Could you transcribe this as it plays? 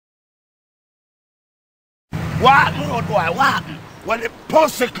What road boy? What? When the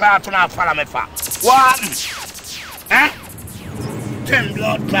pussy clot do not follow me for? What? Eh? 10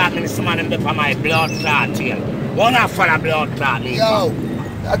 blood clot and some of them for my blood clot here. Wanna follow blood clot me? Yo,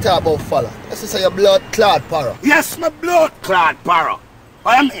 that's about follow. Let's say your blood clot, Paro. Yes, my blood clot, Paro.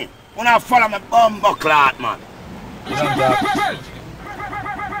 What I mean? Wanna follow my bumbo clot, man?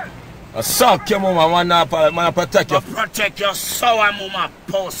 I suck your mama, man, protect you. Protect your sour mama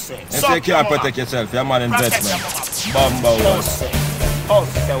pussy. You take care and protect yourself, you're man investment. Bumbo. Pussy.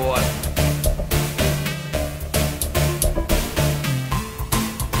 Pussy one.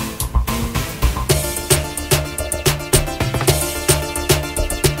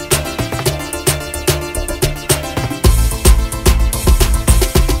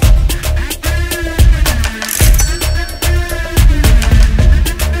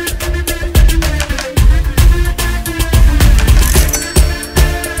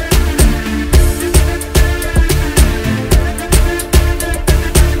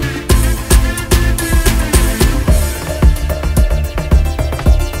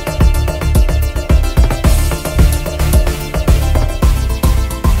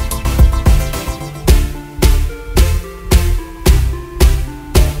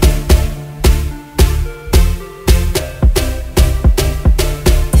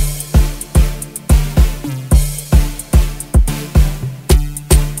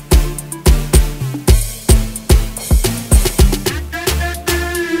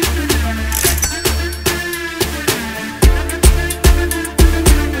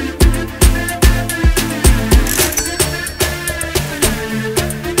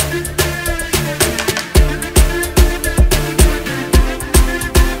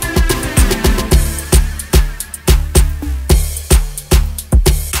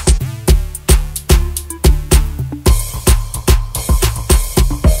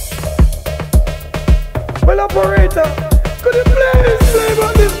 Operator, could you please play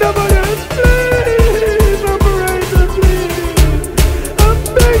about this WS? Please, operator, please. I'm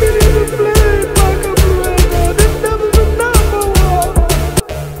begging you to play back, operator. This devil's the number one.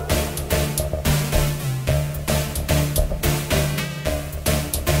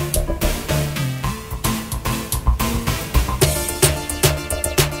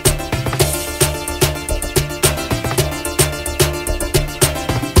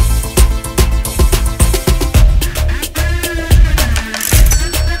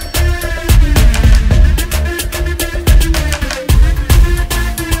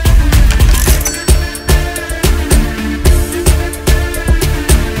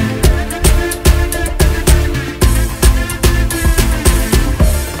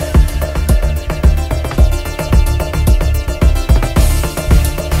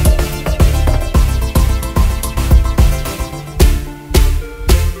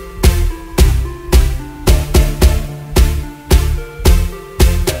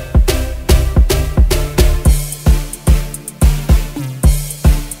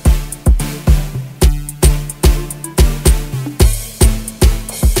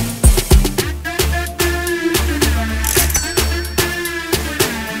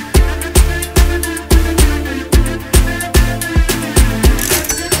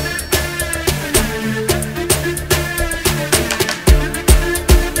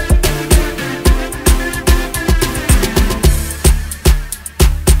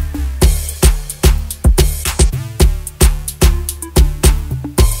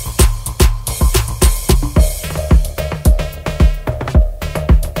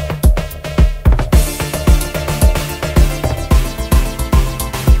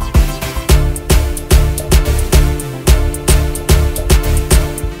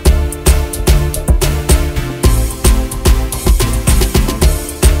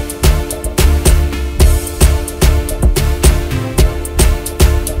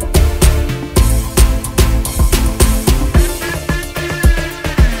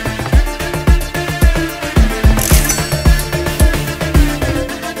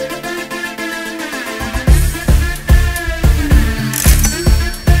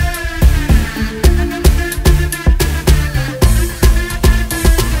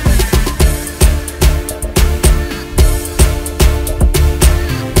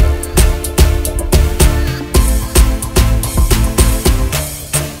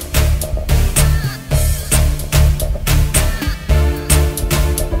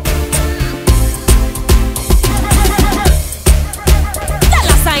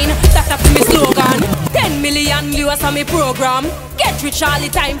 viewers on me program. Get rich all the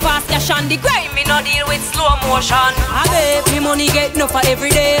time, fast cash on the grind. Me no deal with slow motion. I bet me money get enough for every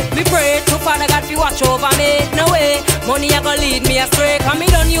day. Me pray to Father God fi watch over me. No way, money a go lead me astray. Cause me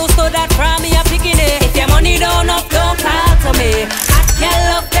don't use to that from me a picking it. If your money don't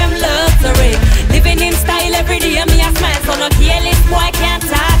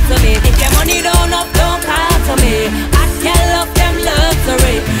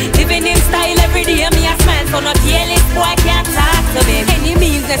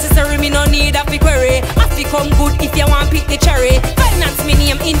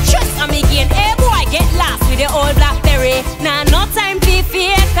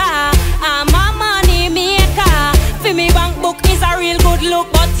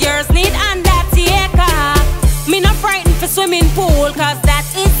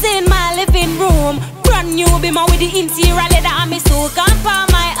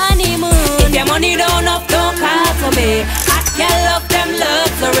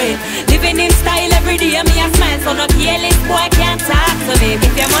day, me a smile, so no careless boy can't talk to me.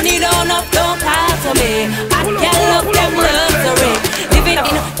 If your money don't up, don't call to me. I can't love them luxury. Living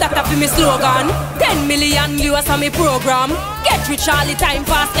in that up in me slogan. 10 million views on me program. Get rich all the time,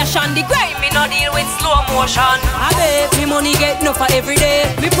 fast cash on the grind. Me no deal with slow motion. I bet me money get enough for every day.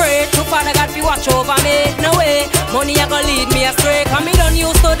 Me pray to Father God fi watch over me. No way, money a go lead me astray. Cause me don't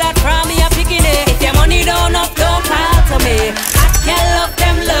used to that from me a picking it. If your money don't up, don't call to me. I can't love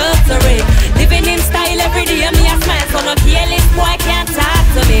them luxury. Living in style every day, me a smile, so no careless boy can't talk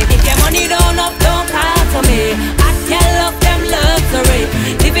to me. If your money don't up, don't call to me. I can't love them luxury.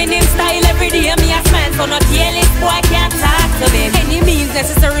 Living in style every day, me a smile, so no careless boy can't talk to me. Any means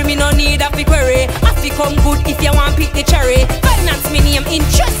necessary, me no need a fi query. I fi come good if you want pick the cherry. Finance me name,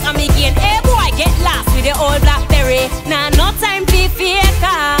 interest and me gain. Hey boy, get lost with the old blackberry. Nah, no time fi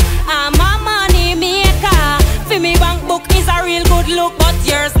faker. I'm a money maker. For me bank book is a real good look, but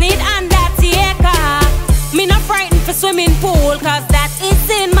yours need undertaker. Me not frightened for swimming pool, cause that is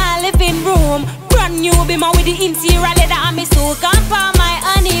in my living room. Brand new bimmer with the interior leather and me so gone for my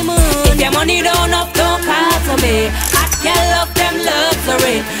honeymoon. If your money don't up, don't call to me. I can't love them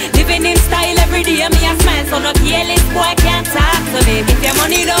luxury. Living in style every day, me a smile, so no careless boy can't talk to me. If your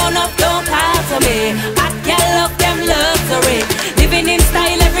money don't up, don't call to me. I can't love them luxury. Living in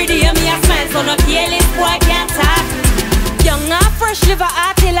style every day, me a smile, so no careless boy can't talk. Young and fresh, live a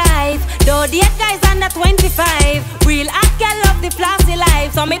hearty life. Though date guys under 25. Real hot girl love the flossy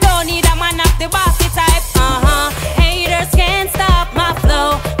life. So me don't need a man of the bossy type. Haters can't stop my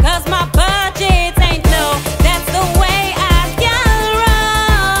flow, cause my budget ain't low. That's the way I can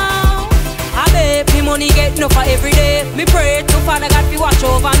roll. I bet me money get enough for every day. Me pray to Father God fi watch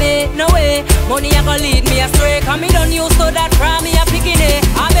over me. No way, money a go lead me astray. Cause me don't used to that from me a picking it.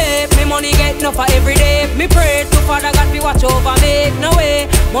 I bet me money get enough for every day. Me pray to Father God fi watch over me. No way,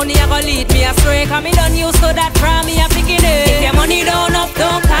 money a go lead me astray. Cause me don't used to that from me a picking it. If your money don't up,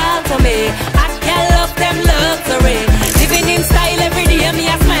 don't call to me. I can't love them luxury. Living in style every day, me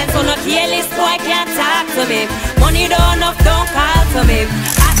a smile, so no careless boy can't talk to me. Money don't up, don't call to me.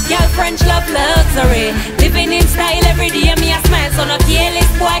 Girl, French love luxury. Living in style every day, me a smile, so no careless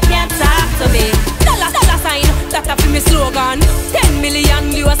boy can't talk to me. Dollar sign, that a fi me slogan. 10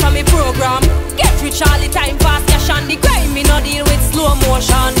 million views on me program. Get rich all the time, fast cash on the grind. Me no deal with slow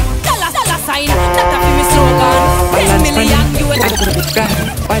motion. Dollar sign, that a fi me slogan. 10 million views.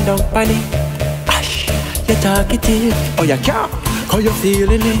 Find out funny. Ash, you talkative. Oh you can't, cause you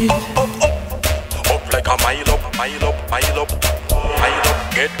feeling it. Up like a mile up, mile up, mile up.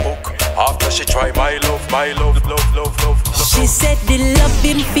 Get hooked after she try my love, love. She said the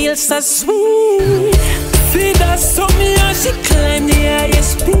loving feels so sweet. Feed her so me and she climbed the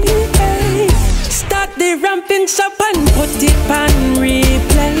highest peak. Start the ramping shop and put it on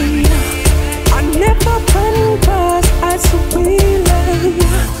replay. I never pan pass as we lay.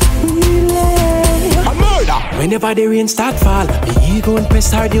 A murder. Whenever the rain start fall, the ego and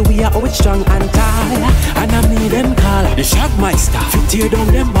press hard, the way out strong and tall. And I me them call the Shagmeister. Fit tear down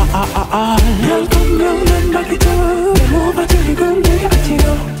them all. Girl come round and back it up. Them over to the ground, baby, at you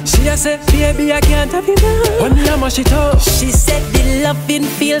know. She a say, baby, I can't have you now. When me a mash it up. She said the loving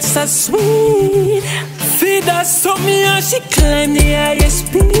feels so sweet. Feed her so me and she climb the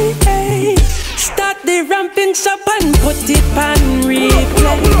highest peak. Start the ramping shop and put it on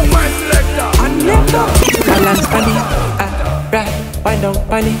replay. I never balance funny. Right, wind down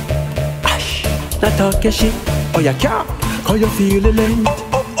funny. Ash, not talk your shit. Oh you can't, cause you feel the length.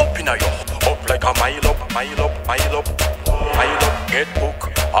 Up in a yo, up like a mile up, mile up, mile up. Mile up, get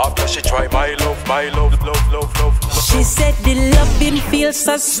hooked after she try my love, love. She said the loving feels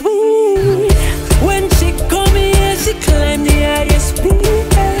so sweet. When she come here, she climb the highest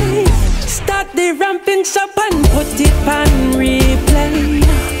peak. Start the ramping shop and put it on replay.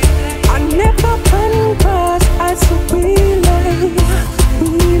 I never pan pass as we lay.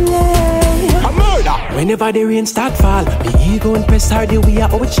 A murder. Whenever the rain start fall, the ego and press hard, the way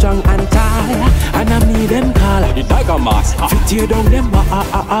out strong and tall. And I me them call The Tiger Master. fit tear down them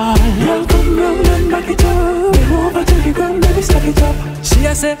all. Girl come round and back it up. Them over to the ground, baby, stop it up. She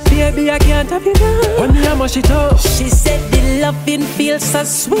a say, baby, I can't have you now. When me a mash it up. She said the loving feels so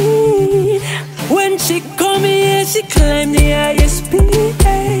sweet. When she come here, she climb the highest peak.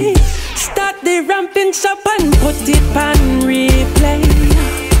 Start the ramping shop and put it on replay.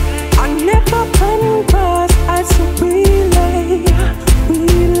 I never pan pass as we lay.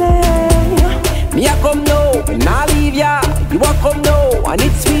 Me a come now, nah leave ya. You a come now, and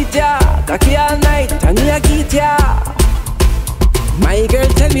it's sweet ya. Cocky all night, and me a get ya. My Hey girl,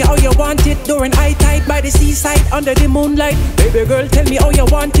 tell me how you want it. During high tide by the seaside under the moonlight. Baby girl, tell me how you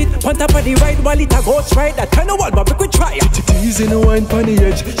want it. On top of the ride while it a goes right. That kind of one, but we could try it. Teasing the wine on the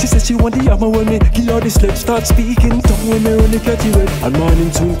edge. She says she want the hammer when me give her the sled. Start speaking tongue when me run the catty red. And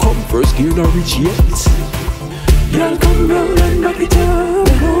morning soon come, first gear not reach yet. Girl, come round and back it up.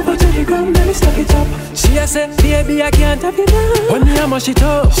 Then over to the ground, then stack it up. She a said, baby, I can't have it now. When me a mash it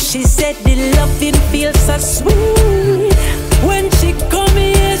up. She said the loving feels so sweet. When she come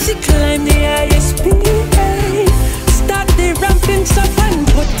here, she climb the highest peak. Start the ramping stuff and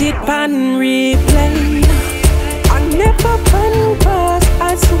put it on replay. I never pan pass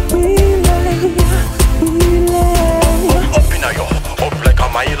as we lay. Up in a yo, up like a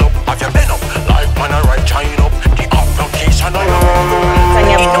mile up. Have you been up? Like man a right chine up. The application of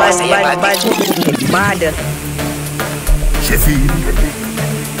Bad. Sheffield,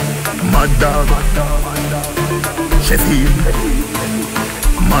 mad dog. Sheffield,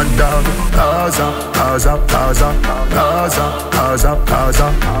 mad dog. Gaza, Gaza, Gaza, Gaza, Gaza, Gaza,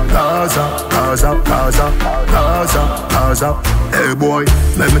 Gaza, Gaza, Gaza, Gaza, Gaza. Hey boy,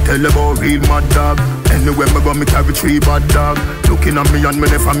 let me tell you about real mad dog. Anywhere me go, me carry 3 bad dog. Looking at me and me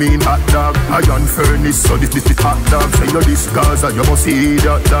never mean hot dog. Iron furnace, so this is hot dog. Say you this Gaza, you must see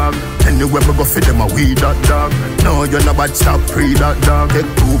that dog. Anywhere me go, feed them a weed that dog. No, you're not bad, stop pre that dog. Get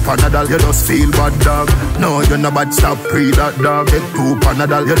 2 Panadol, you just feel bad dog. No, you're not bad, stop pre that dog. Get 2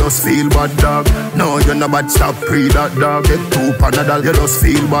 Panadol, you just feel bad dog. No, you're not bad, stop pre that dog. Get 2 Panadol, you just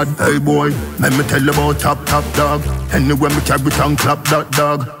feel bad. Hey boy, let me tell you about top dog. Anywhere me carry tongue clap that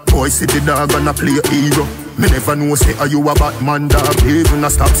dog. Boy see the dog and I play a hero. Me never know say are you a Batman dog. Even a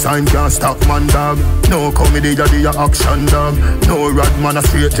stop sign can't stop man dog. No comedy you're the action dog. No rod man a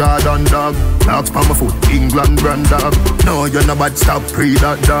straight Jordan dog. Dogs pa my foot England brand dog. No you're not bad stop pre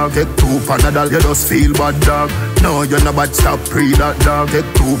that dog. Get 2 Panadol you just feel bad dog. No you're not bad stop pre that dog. Get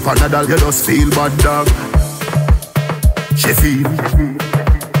 2 Panadol you just feel bad dog. Sheffield,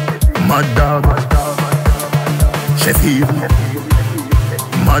 mad dog. Sheffield,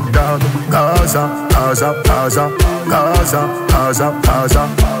 mad dog. Gaza, Gaza, Gaza, Gaza, Gaza, Gaza,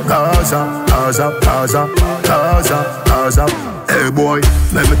 Gaza, Gaza, Gaza, Gaza, Gaza. Hey boy,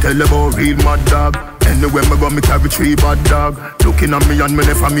 let me tell you about real mad dog. Anywhere me go, me carry 3 bad dog. Looking at me and me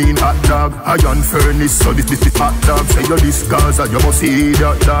never mean hot dog. Iron furnace, so this is hot dog. Say you this Gaza, you must see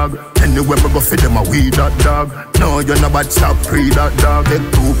that dog. Anywhere me go, feed them a weed that dog. No, you're not bad, stop pre that dog. Get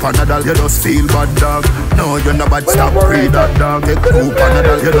 2 Panadol, you just feel bad dog. No, you're not bad, stop pre that dog. Get 2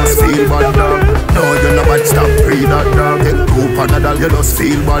 Panadol, you just feel bad dog. No, you're not bad, stop pre that dog. Get 2 Panadol, you just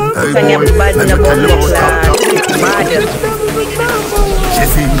feel bad. Hey boy, let me tell you about top dog.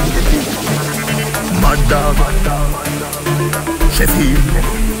 Sheffield, mad dog. Sheffield,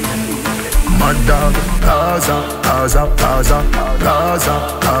 mad dog. Gaza, Gaza, Gaza, Gaza,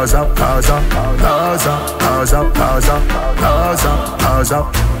 Gaza, Gaza, Gaza, Gaza, Gaza, Gaza, Gaza.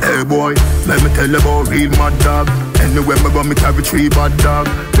 Hey boy, let me tell you about real mad dog. Anywhere me go, me carry 3 bad dog.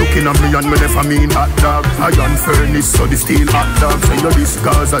 Looking at me and me never mean hot dog. Iron furnace, so the steel hot dog. Say you this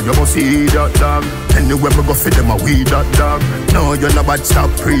Gaza, you must see that dog. Anywhere me go, feed them a weed that dog. No, you're not bad,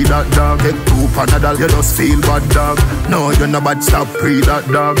 stop pre that dog. Get 2 Panadol, you just feel bad dog. No, you're not bad, stop pre that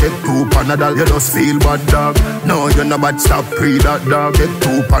dog. Get 2 Panadol, you just feel bad dog. No, you're not bad, stop pre that dog. Get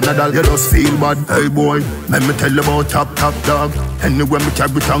 2 Panadol, you just feel bad. Hey boy, let me tell you about top dog. Anywhere me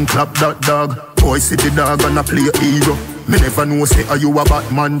carry tongue clap that dog. Boy see the dog and I play a hero. Me never know say are you a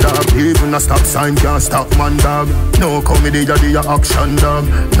Batman dog. Even a stop sign can't stop man dog. No comedy you're the action dog.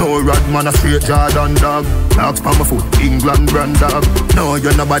 No rod man a straight Jordan dog. Dogs pa my foot England brand dog. No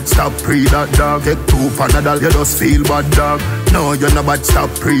you're not bad, stop pre that dog. Get 2 Panadol you just feel bad dog. No you're not bad, stop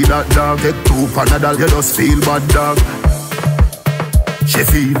pre that dog. Get 2 Panadol you just feel bad dog.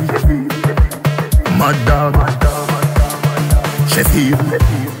 Sheffield, mad dog. Sheffield,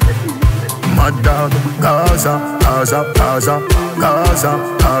 mad dog. Gaza, Gaza, Gaza,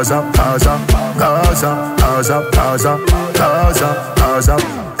 Gaza, Gaza, Gaza, Gaza, Gaza, Gaza, Gaza, Gaza.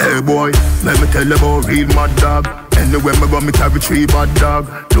 Hey boy, let me tell you about real mad dog. Anywhere me go, me carry 3 bad dog.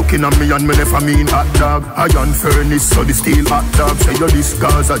 Looking at me and me never mean hot dog. Iron furnace, so the steel hot dog. Say you this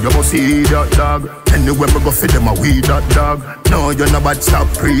Gaza, you must see that dog. Anywhere me go, feed them a weed that dog. No, you're not bad, stop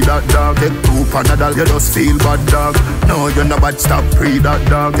pre that dog. Get 2 Panadol, you just feel bad dog. No, you're not bad, stop pre that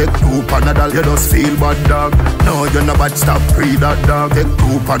dog. Get 2 Panadol, you just feel bad dog. No, you're not bad, stop pre that dog. Get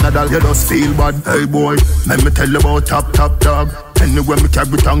 2 Panadol, you just feel bad. Hey boy, let me tell you about top dog. Anyway, me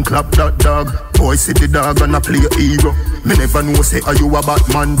carry and clap that dog. Boy, see the dog and I play a hero. Me never know say are you a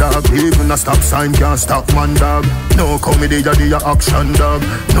Batman dog. Even a stop sign can't stop man dog. No comedy, ya the action dog.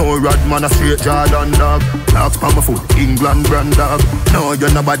 No rod man a straight Jordan dog. Locks pa my foot, England brand dog. No,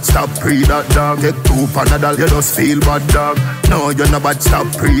 you're not bad, stop pre that dog. Take 2 Panadol, you just feel bad dog. No, you're not bad, stop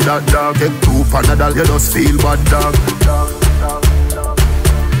pre that dog. Take 2 Panadol, you just feel bad dog.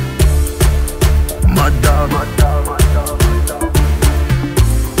 Mad dog, mad dog, mad dog,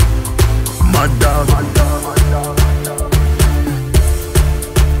 mad dog, mad dog.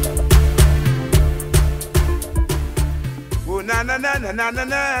 Oh na na na na na na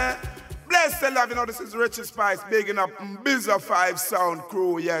na. Bless the love, you know this is Richie Spice, bigging up MBIZO5 Sound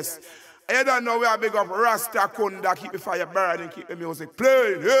Crew, yes. You don't know we are big up Rasta Kunda, keep the fire burning, keep the music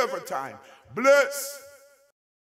playing every time. Bless.